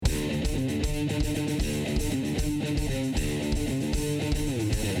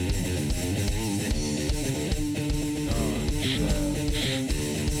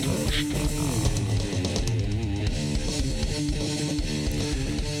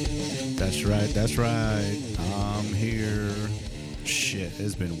That's right. That's right. I'm here. Shit,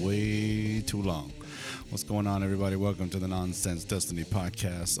 it's been way too long. What's going on, everybody? Welcome to the Nonsense Destiny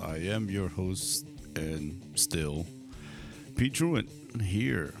podcast. I am your host and still Pete Truitt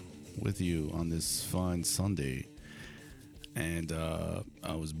here with you on this fine Sunday. And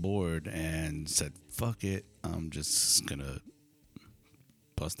I was bored and said, fuck it. I'm just going to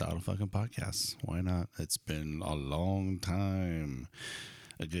bust out a fucking podcast. Why not? It's been a long time,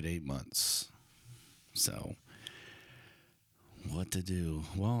 a good 8 months. So, what to do?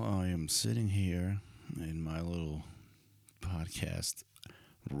 Well, I am sitting here in my little podcast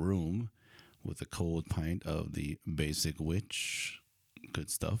room with a cold pint of the Basic Witch. Good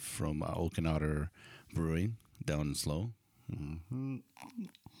stuff from Okinawa Brewing down in Slow. Mm-hmm.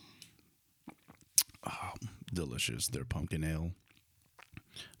 Oh, delicious. Their pumpkin ale.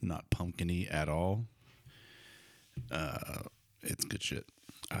 Not pumpkin-y at all. It's good shit.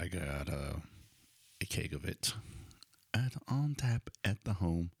 I got a keg of it on tap at the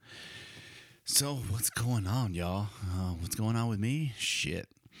home. So what's going on, y'all? What's going on with me? Shit.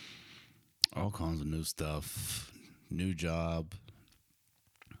 All kinds of new stuff. New job.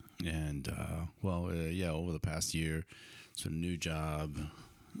 And, over the past year, it's been a new job.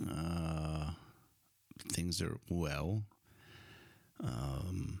 Things are well.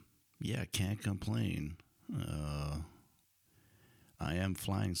 Can't complain. I am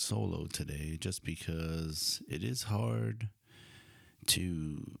flying solo today just because it is hard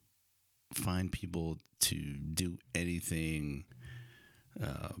to find people to do anything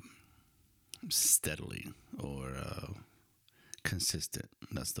steadily or consistent.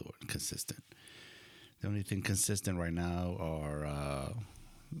 That's the word, consistent. The only thing consistent right now are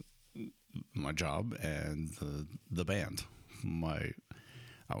my job and the band.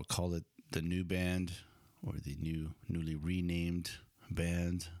 I would call it the new band or the newly renamed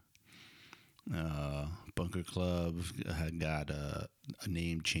band. Bunker Club had got a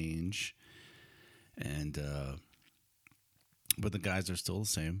name change, and but the guys are still the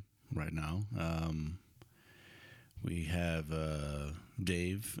same right now. We have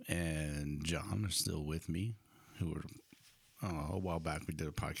Dave and John are still with me, who were a while back. We did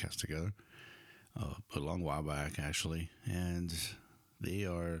a podcast together, a long while back actually, and they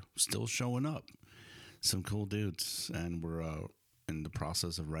are still showing up. Some cool dudes, and we're in the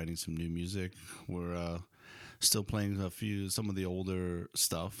process of writing some new music. We're still playing some of the older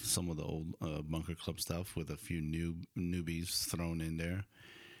stuff, some of the old Bunker Club stuff with a few newbies thrown in there,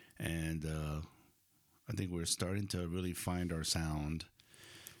 and I think we're starting to really find our sound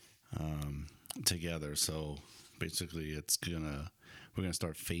together. So basically, we're gonna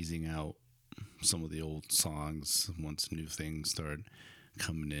start phasing out some of the old songs once new things start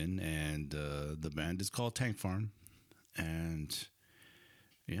coming in, and the band is called Tank Farm, and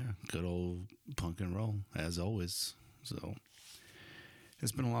good old punk and roll as always. So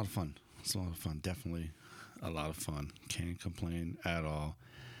it's been a lot of fun. Definitely a lot of fun. Can't complain at all.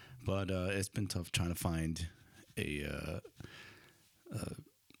 But it's been tough trying to find a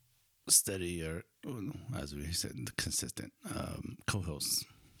steady, or as we said, consistent co-hosts,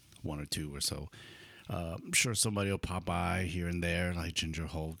 one or two or so. I'm sure somebody will pop by here and there, like Ginger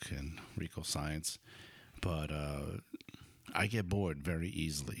Hulk and Rico Science, but I get bored very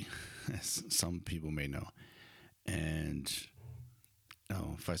easily, as some people may know. And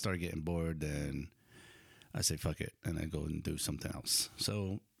if I start getting bored, then I say fuck it, and I go and do something else.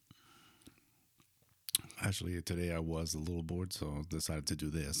 So actually, today I was a little bored, so I decided to do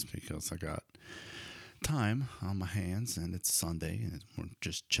this because I got time on my hands, and it's Sunday, and we're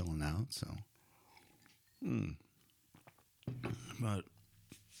just chilling out, so... But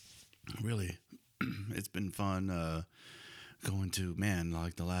really, it's been fun going to,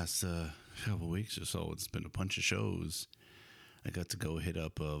 like the last couple of weeks or so, it's been a bunch of shows. I got to go hit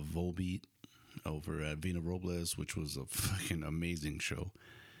up Volbeat over at Vina Robles, which was a fucking amazing show.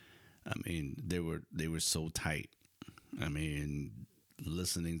 I mean, they were so tight. I mean,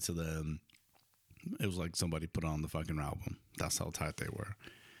 listening to them, it was like somebody put on the fucking album. That's how tight they were.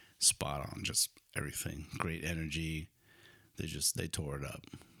 Spot on, just everything. Great energy. They tore it up.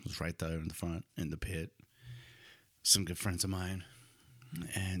 It was right there in the front, in the pit. Some good friends of mine.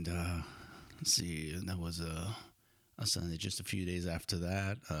 And let's see, that was a Sunday. Just a few days after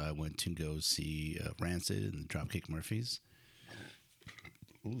that, I went to go see Rancid and the Dropkick Murphys.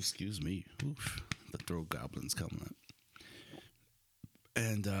 Ooh, excuse me. Oof, the throat goblin's coming up.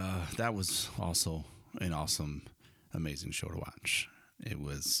 And that was also an awesome, amazing show to watch. It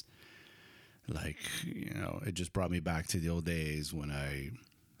was like, it just brought me back to the old days when I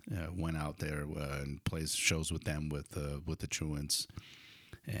went out there and played shows with them with the Truants,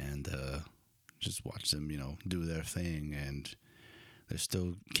 and just watch them, do their thing, and they're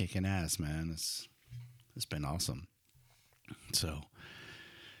still kicking ass, man. It's been awesome. So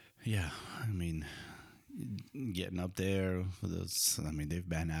yeah, I mean, getting up there with those. I mean, they've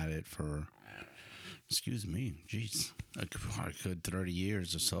been at it for, excuse me, jeez, a good 30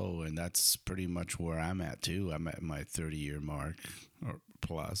 years or so, and that's pretty much where I'm at too. I'm at my 30-year mark or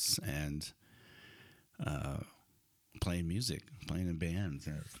plus, and playing music, playing in bands.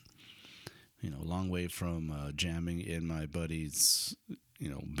 A long way from jamming in my buddy's,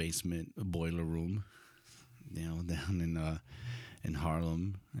 basement boiler room, down in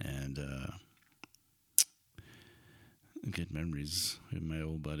Harlem, and good memories with my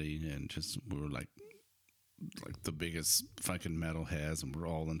old buddy, and just we were like the biggest fucking metal heads, and we're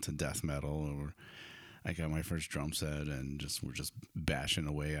all into death metal. And I got my first drum set, and we're just bashing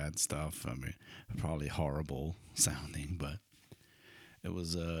away at stuff. I mean, probably horrible sounding, but it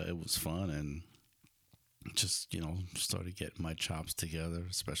was fun, and just started getting my chops together,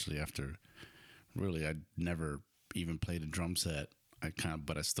 especially after really I'd never even played a drum set.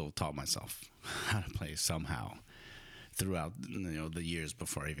 But I still taught myself how to play somehow throughout the years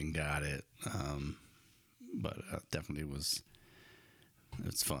before I even got it. But definitely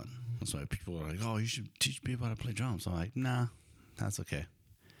it's fun. That's why people are like, "Oh, you should teach people how to play drums." I'm like, "Nah, that's okay.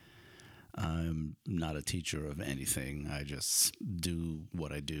 I'm not a teacher of anything. I just do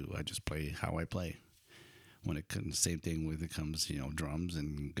what I do. I just play how I play." When it comes, same thing when it comes, drums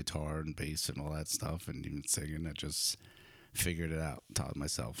and guitar and bass and all that stuff, and even singing. I just figured it out, taught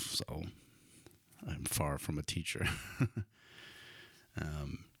myself. So I'm far from a teacher.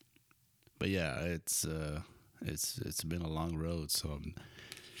 But yeah, it's been a long road. So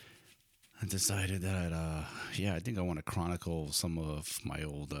I decided that I think I want to chronicle some of my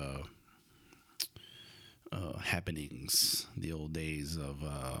old happenings, the old days of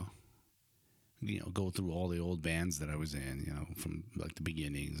go through all the old bands that I was in, from like the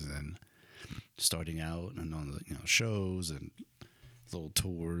beginnings and starting out, and on the shows and little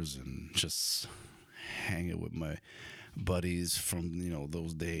tours, and just hanging with my buddies from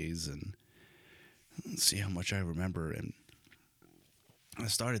those days, and see how much I remember. And I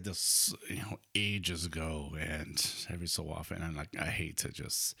started this ages ago, and every so often I hate to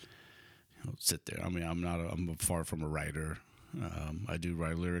just sit there. I mean, I'm far from a writer. I do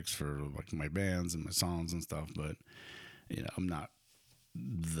write lyrics for like my bands and my songs and stuff, but I'm not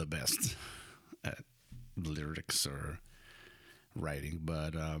the best at lyrics or writing.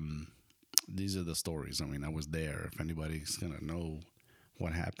 But these are the stories. I mean, I was there. If anybody's gonna know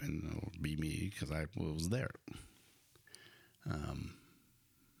what happened, it'll be me, because I was there. I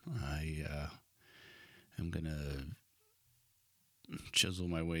am gonna chisel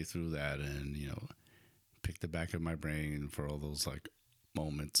my way through that, and pick the back of my brain for all those like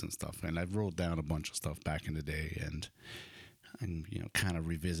moments and stuff. And I've wrote down a bunch of stuff back in the day, and I'm kind of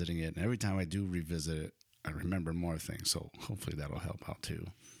revisiting it. And every time I do revisit it, I remember more things. So hopefully that'll help out too.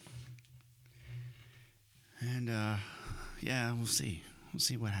 And yeah, we'll see. We'll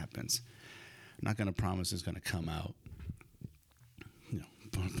see what happens. I'm not gonna promise it's gonna come out.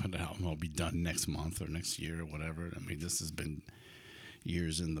 Put it out and I'll be done next month or next year or whatever. I mean, this has been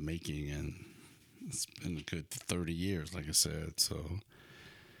years in the making, and it's been a good 30 years, like I said. So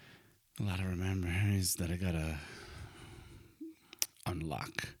a lot of memories that I gotta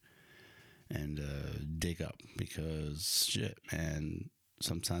unlock and dig up, because shit, man,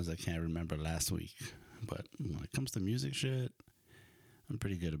 sometimes I can't remember last week. But when it comes to music shit, I'm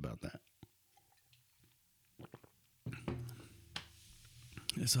pretty good about that.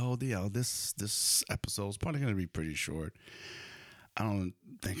 So this episode is probably going to be pretty short. I don't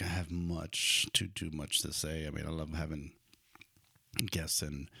think I have too much to say. I mean, I love having guests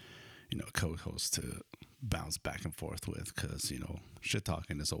and co-hosts to bounce back and forth with, because shit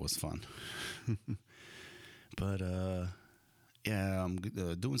talking is always fun. But yeah, I'm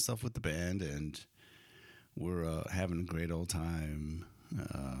doing stuff with the band, and we're having a great old time.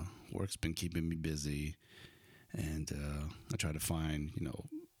 Work's been keeping me busy, and I try to find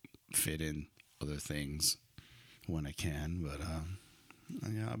fit in other things when I can. But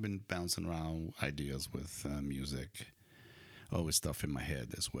I've been bouncing around ideas with music. Always stuff in my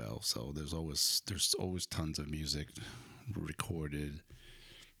head as well. So there's always tons of music recorded,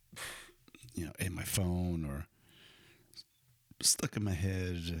 in my phone or stuck in my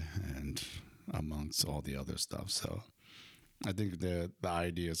head, and amongst all the other stuff. So I think the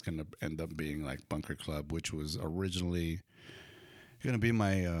idea is going to end up being like Bunker Club, which was originally going to be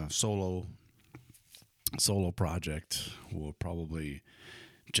my solo project. Will probably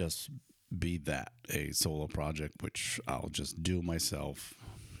just be that, a solo project, which I'll just do myself,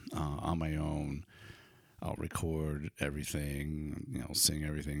 on my own. I'll record everything, sing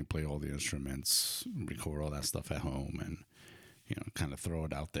everything, play all the instruments, record all that stuff at home, and kind of throw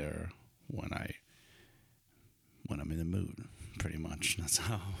it out there when I'm in the mood. Pretty much, that's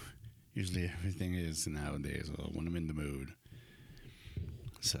how usually everything is nowadays. When I'm in the mood.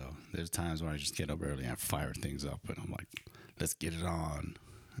 So there's times where I just get up early and I fire things up, and I'm like, let's get it on.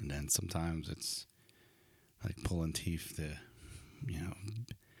 And then sometimes it's like pulling teeth to,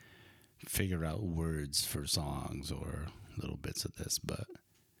 figure out words for songs or little bits of this, but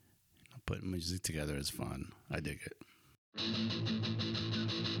putting music together is fun. I dig it.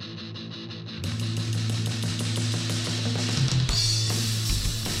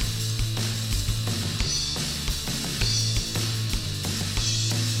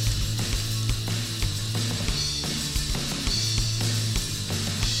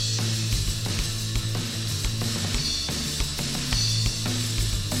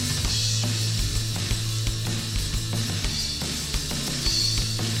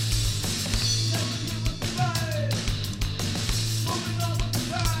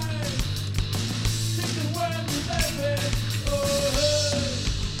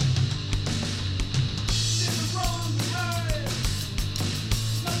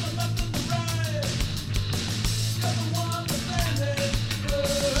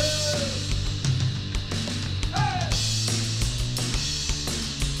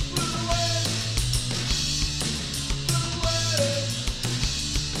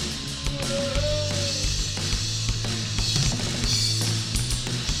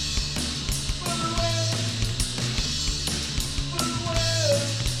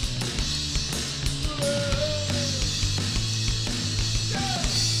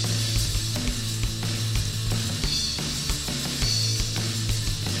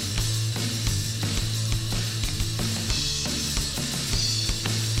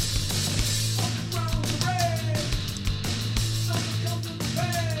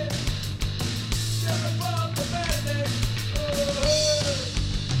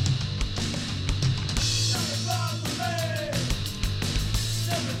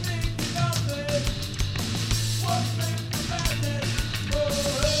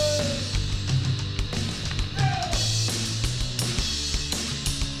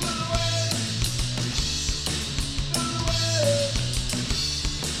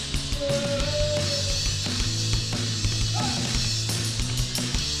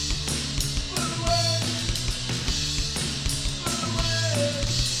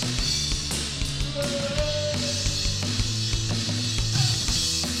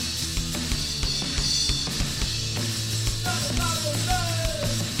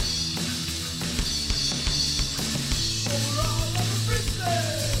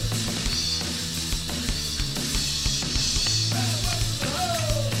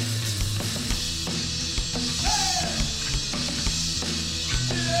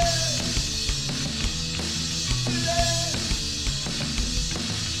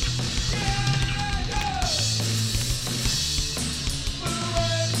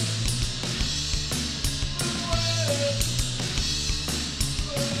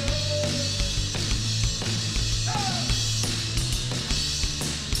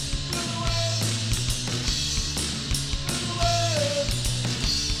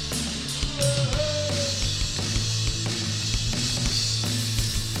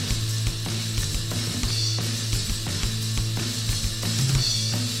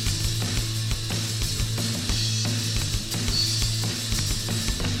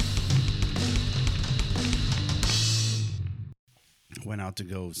 Went out to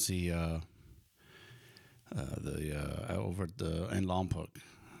go see the over at the in Lompoc,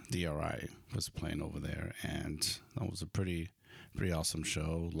 DRI was playing over there, and that was a pretty awesome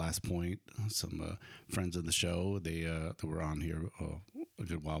show. Last Point, some friends of the show, they were on here a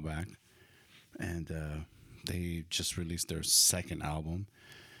good while back, and they just released their second album,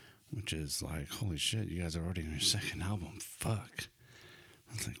 which is like, holy shit, you guys are already on your second album. Fuck.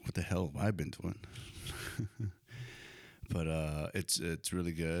 I was like, what the hell have I been doing? But it's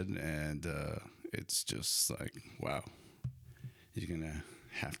really good, and it's just like, wow. You're gonna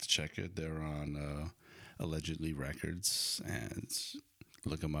have to check it. They're on Allegedly Records, and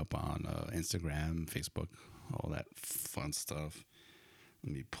look them up on Instagram, Facebook, all that fun stuff.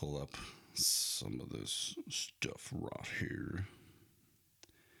 Let me pull up some of this stuff right here.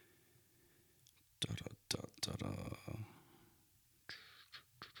 Da da da da da.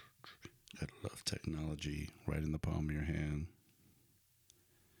 Gotta love technology right in the palm of your hand.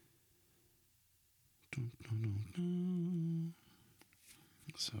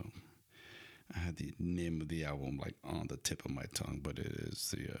 So, I had the name of the album like on the tip of my tongue, but it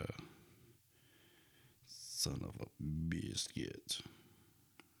is the Son of a Biscuit.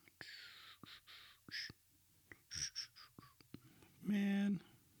 Man,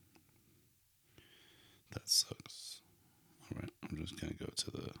 that sucks. All right, I'm just gonna go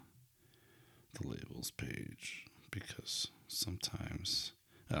to the labels page because sometimes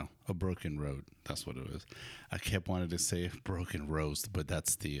a broken road. That's what it is. I kept wanting to say broken roast, but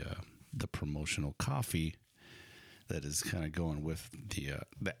that's the promotional coffee that is kind of going with the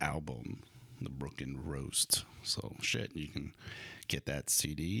album, the Broken Roast. So shit, you can get that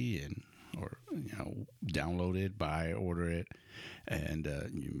CD and or download it, buy, order it, and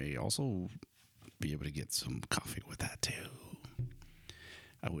you may also be able to get some coffee with that too.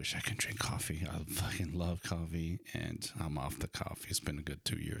 I wish I could drink coffee. I fucking love coffee, and I'm off the coffee. It's been a good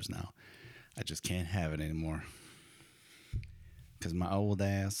 2 years now. I just can't have it anymore because my old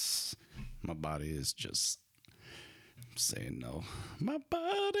ass, my body is just saying no. My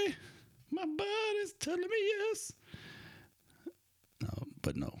body's telling me yes. No,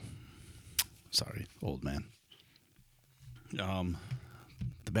 but no. Sorry, old man.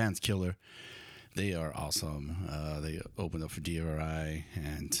 The band's killer. They are awesome. They opened up for DRI,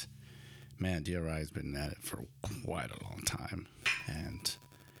 and man, DRI has been at it for quite a long time. And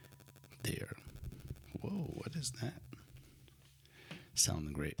they're, whoa, what is that?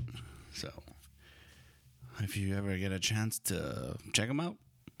 Sounding great. So, if you ever get a chance to check them out,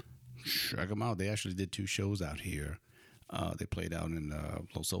 check them out. They actually did 2 shows out here. They played out in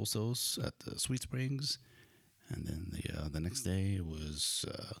Los Osos at the Sweet Springs, and then the next day was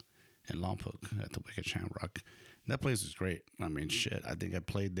in Lompoc at the Wicked Shamrock. That place was great. I mean, shit. I think I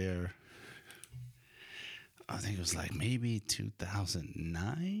played there. I think it was like maybe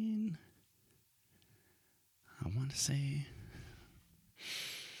 2009. I want to say.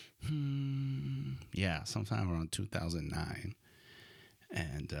 Yeah, sometime around 2009.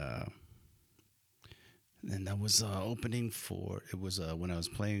 And then that was opening for, it was when I was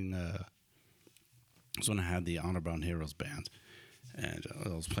playing, it was when I had the Honor Bound Heroes band. And I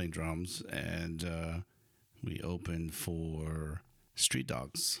was playing drums, and we opened for Street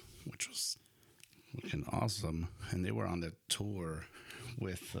Dogs, which was looking awesome. And they were on the tour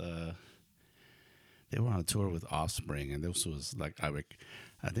with Offspring, and this was like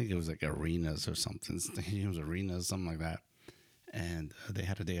I think it was like Arenas or something. It was Arenas, something like that. And they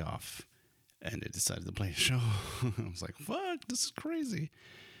had a day off, and they decided to play a show. I was like, "Fuck, this is crazy."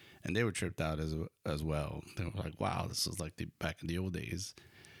 And they were tripped out as well. They were like, "Wow, this is like back in the old days."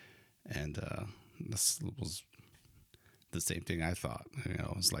 And this was the same thing I thought.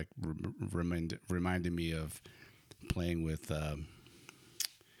 It's like reminded me of playing with the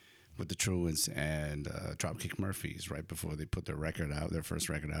Truants and Dropkick Murphys right before they put their first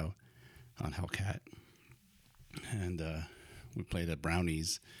record out on Hellcat. And we played at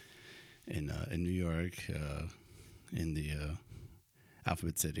Brownies in New York, in the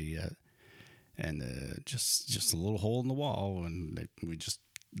Alphabet City, and just a little hole in the wall, and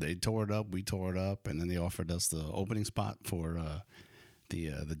they tore it up, we tore it up, and then they offered us the opening spot for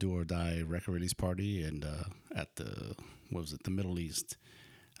the Do or Die record release party, and at the Middle East,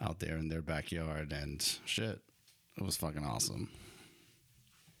 out there in their backyard, and shit, it was fucking awesome.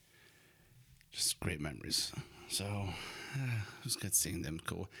 Just great memories. So it was good seeing them.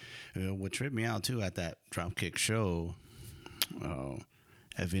 Cool. What tripped me out too at that Dropkick show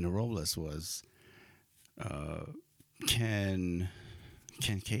at Vina Robles was Ken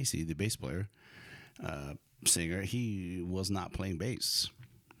Casey, the bass player, singer. He was not playing bass,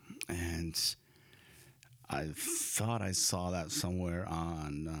 and I thought I saw that somewhere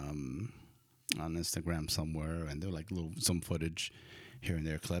on Instagram somewhere, and there were like some footage here and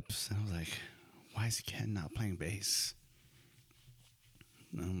there, clips, and I was like, why is Ken not playing bass?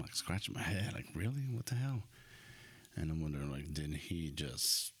 And I'm like scratching my head, like, really? What the hell? And I'm wondering, like, didn't he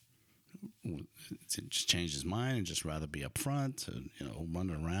just change his mind and just rather be up front and,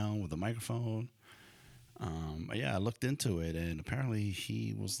 running around with a microphone? But yeah, I looked into it, and apparently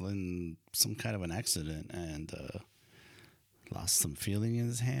he was in some kind of an accident and lost some feeling in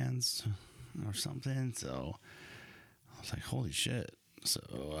his hands or something. So I was like, holy shit. So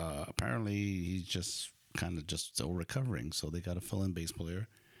apparently he's just kind of just still recovering. So they got a fill-in bass player.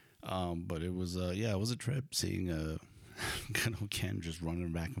 But it was it was a trip seeing Ken just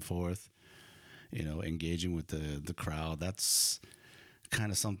running back and forth, engaging with the crowd. That's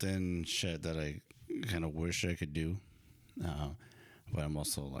kind of something that I kind of wish I could do. But I'm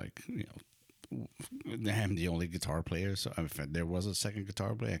also like, I'm the only guitar player. So if there was a second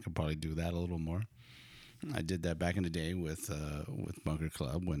guitar player, I could probably do that a little more. I did that back in the day with Bunker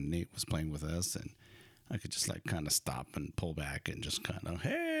Club when Nate was playing with us, and I could just like kind of stop and pull back and just kind of,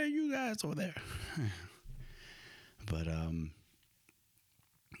 hey, you guys over there. But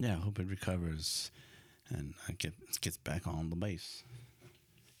yeah, I hope it recovers and gets back on the bass.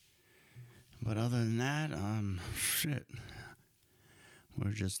 But other than that, shit,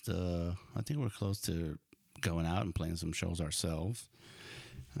 we're just I think we're close to going out and playing some shows ourselves.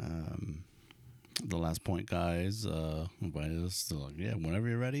 The Last Point guys invited us to, like, yeah, whenever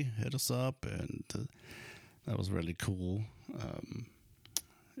you're ready, hit us up, and that was really cool.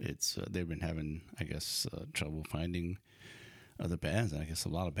 It's they've been having, I guess, trouble finding other bands, and I guess a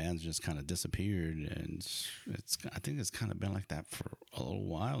lot of bands just kind of disappeared, and I think it's kind of been like that for a little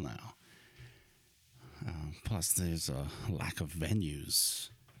while now. Plus, there's a lack of venues.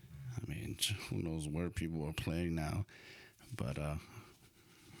 I mean, who knows where people are playing now, but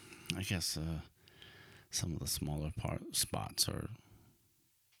I guess some of the smaller spots are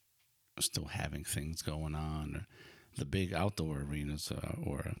still having things going on. The big outdoor arenas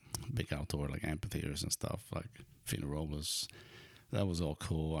or big outdoor like amphitheaters and stuff like Funerolus, that was all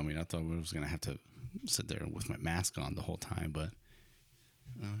cool. I mean, I thought I was going to have to sit there with my mask on the whole time, but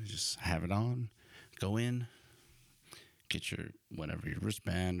you just have it on, go in, get your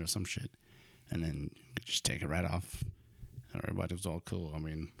wristband or some shit, and then just take it right off. Everybody was all cool. I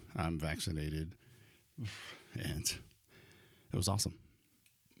mean, I'm vaccinated, and it was awesome.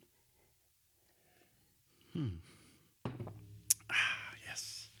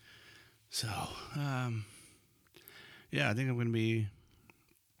 Yes. So, yeah, I think I'm going to be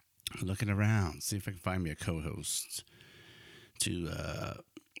looking around, see if I can find me a co-host to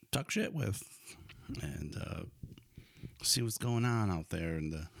talk shit with and see what's going on out there in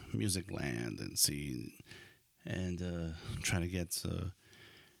the music land and try to get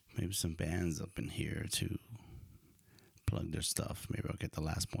maybe some bands up in here to plug their stuff. Maybe I'll get the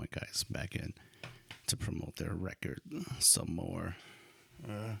Last Point guys back in to promote their record some more.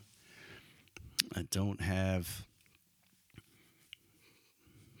 I don't have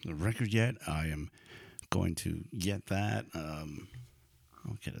the record yet. I am going to get that. I'll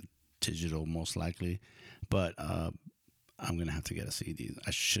get a digital most likely, but I'm gonna have to get a CD.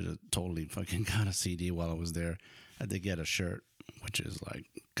 I should have totally fucking got a CD while I was there. I did get a shirt, which is like,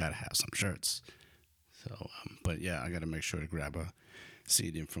 gotta have some shirts. So, but yeah, I gotta make sure to grab a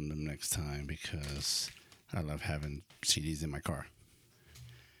CD from them next time because I love having CDs in my car.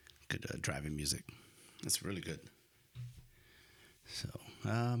 Good driving music. It's really good. So,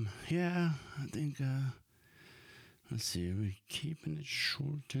 yeah, I think, let's see, are we keeping it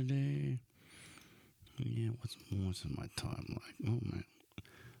short today? Yeah, what's my time like? Oh, man.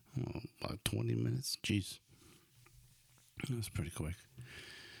 Oh, about 20 minutes? Jeez. That's pretty quick.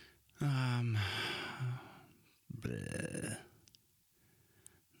 Bleh.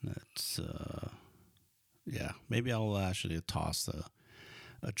 That's, yeah, maybe I'll actually toss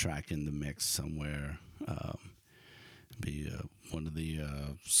a track in the mix somewhere. Be one of the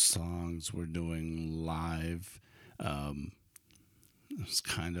songs we're doing live. It's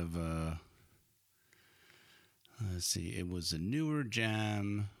kind of let's see, it was a newer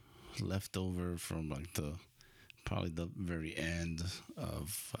jam left over from like probably the very end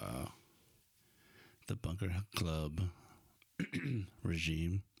of the Bunker Club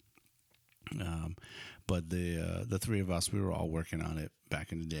regime. But the three of us, we were all working on it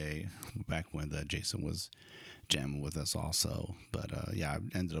back in the day, back when Jason was jamming with us also. But yeah,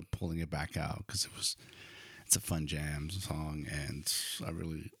 I ended up pulling it back out because it's a fun jam song and I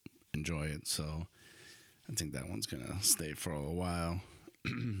really enjoy it. So I think that one's gonna stay for a while.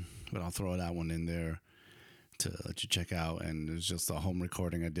 But I'll throw that one in there to let you check out. And it's just a home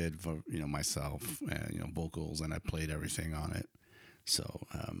recording I did for myself and vocals, and I played everything on it. So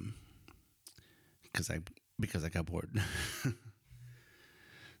because I got bored.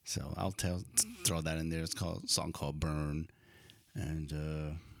 So I'll throw that in there. It's a song called Burn, and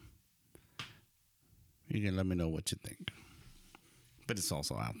you can let me know what you think. But it's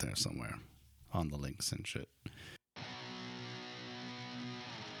also out there somewhere on the links and shit.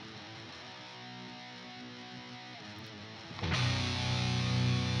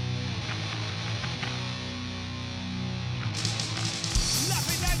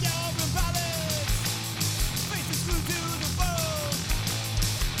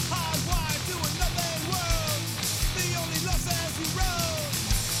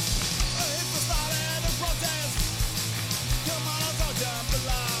 Come on, I'll jump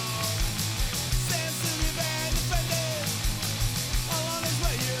below. Sense to the band.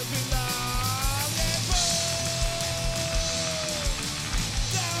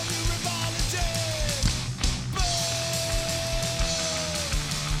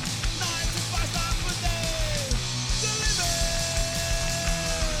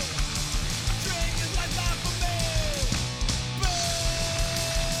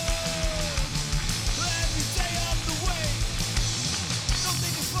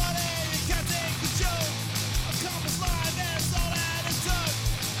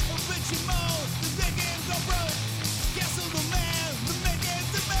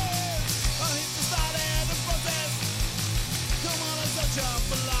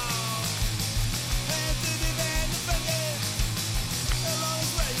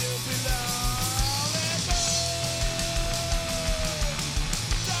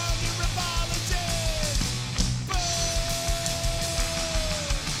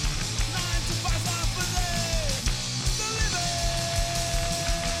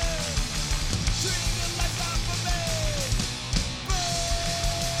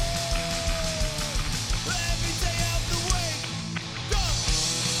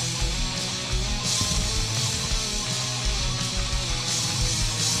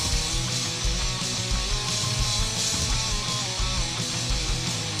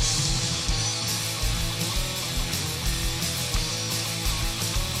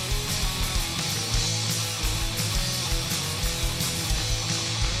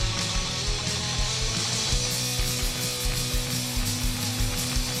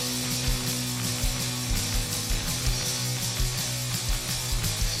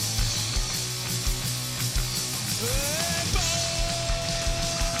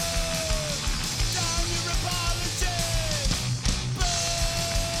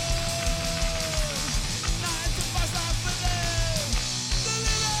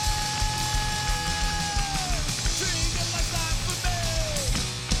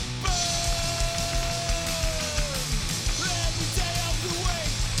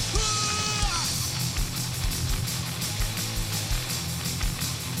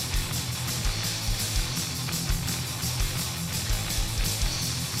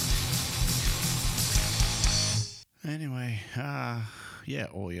 Anyway, yeah.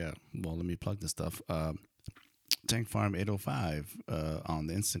 Oh, yeah. Well, let me plug this stuff. Tank Farm 805 on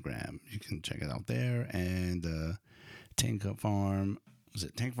the Instagram. You can check it out there. And Tank Farm, was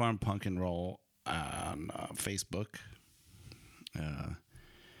it Tank Farm Punk and Roll on Facebook? Uh,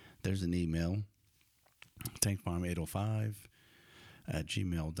 there's an email, tankfarm805 at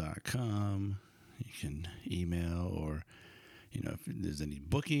gmail.com. You can email, or if there's any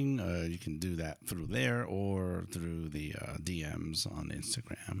booking, you can do that through there or through the DMs on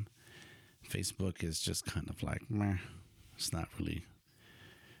Instagram. Facebook is just kind of like meh. It's not really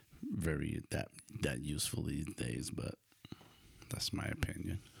very that useful these days, but that's my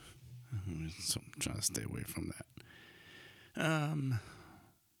opinion. So I'm trying to stay away from that.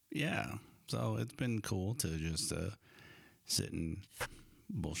 Yeah. So it's been cool to just sit and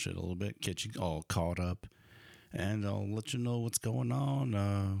bullshit a little bit, get you all caught up, and I'll let you know what's going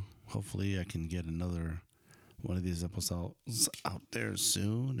on. Hopefully, I can get another one of these episodes out there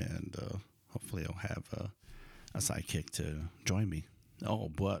soon, and hopefully, I'll have a sidekick to join me. Oh,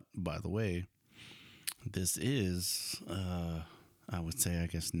 but by the way, this is, I would say, I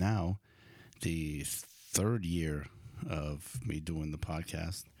guess now, the third year of me doing the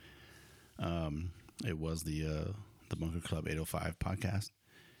podcast. It was the Bunker Club 805 podcast,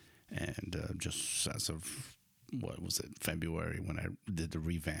 and just as of what was it, February, when I did the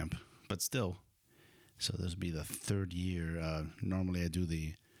revamp, but still. So this will be the third year. Normally I do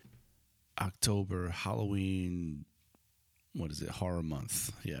the October Halloween, what is it, horror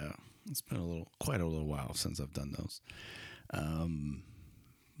month. Yeah, it's been quite a little while since I've done those.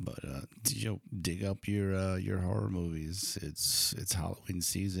 But dig up your horror movies. It's Halloween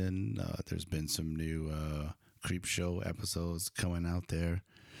season. There's been some new Creep Show episodes coming out there.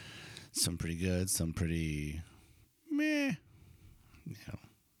 Some pretty good, some pretty meh.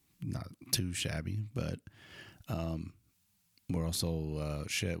 Not too shabby, but we're also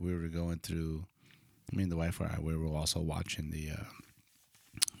we were going through. Me and the wife and I, we were also watching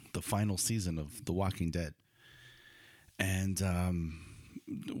the final season of The Walking Dead, and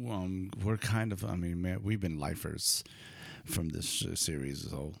we're kind of. I mean, man, we've been lifers from this series,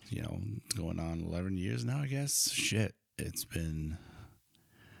 so going on 11 years now. I guess shit, it's been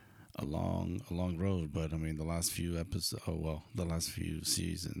a long road, but I mean, the last few episodes, the last few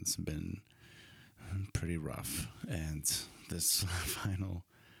seasons have been pretty rough, and this final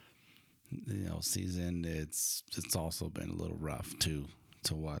season, it's also been a little rough too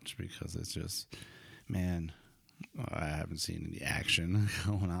to watch, because it's just, man, I haven't seen any action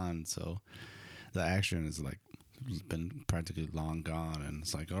going on, so the action is like been practically long gone, and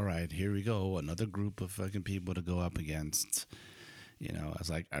it's like, all right, here we go, another group of fucking people to go up against. I was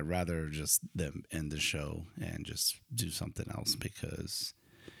like, I'd rather just them end the show and just do something else, because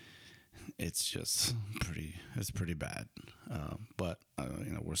it's just pretty bad. But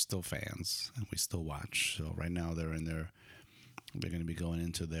we're still fans and we still watch. So right now they're going to be going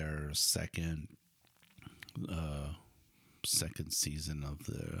into their second season of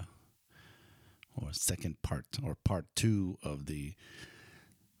second part, or part 2 of the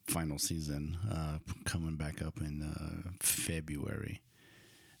final season, coming back up in February,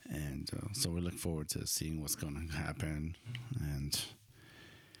 and so we look forward to seeing what's going to happen, and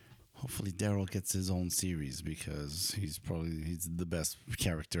hopefully Daryl gets his own series, because he's the best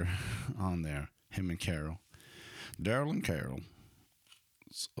character on there, him and Carol, Daryl and Carol.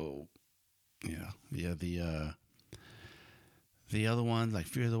 So yeah, the other ones, like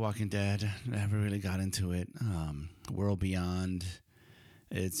Fear the Walking Dead, never really got into it. World Beyond,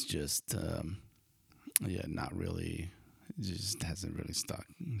 it's just, not really. It just hasn't really stuck.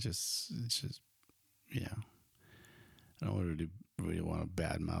 It's just, yeah. I don't really want to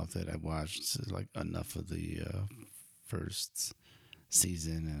badmouth it. I watched like enough of the first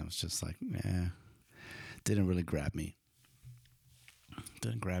season, and I was just like, didn't really grab me.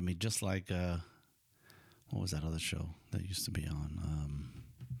 Didn't grab me. Just like, what was that other show that used to be on?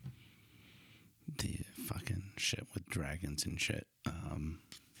 The fucking shit with dragons and shit.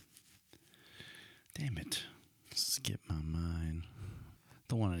 Damn it. Skip my mind.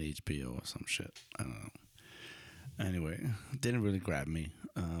 The one on HBO or some shit. I don't know. Anyway, didn't really grab me.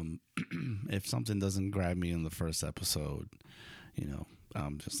 If something doesn't grab me in the first episode,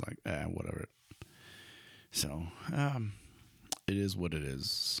 I'm just like, whatever. So, it is what it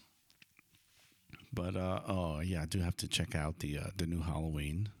is. But I do have to check out the new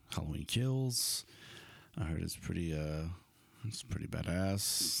Halloween Kills. I heard it's pretty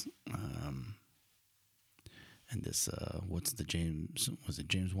badass. And this was it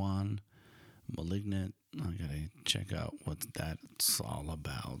James Wan, Malignant? I gotta check out what that's all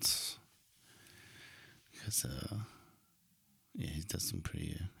about, because yeah, he does some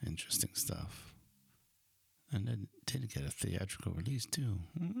pretty interesting stuff, and it did get a theatrical release too.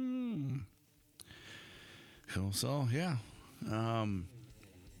 Cool. So yeah,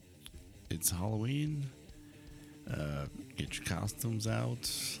 it's Halloween. Get your costumes out.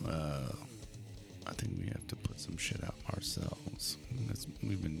 I think we have to put some shit out ourselves.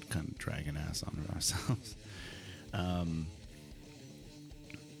 We've been kind of dragging ass on it ourselves.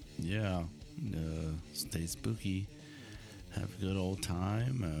 Yeah. Stay spooky. Have a good old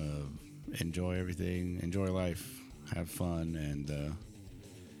time. Enjoy everything. Enjoy life. Have fun. And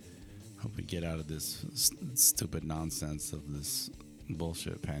hope we get out of this stupid nonsense of this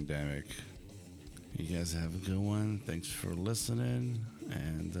bullshit pandemic. You guys have a good one. Thanks for listening.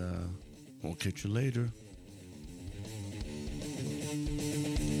 And we'll catch you later.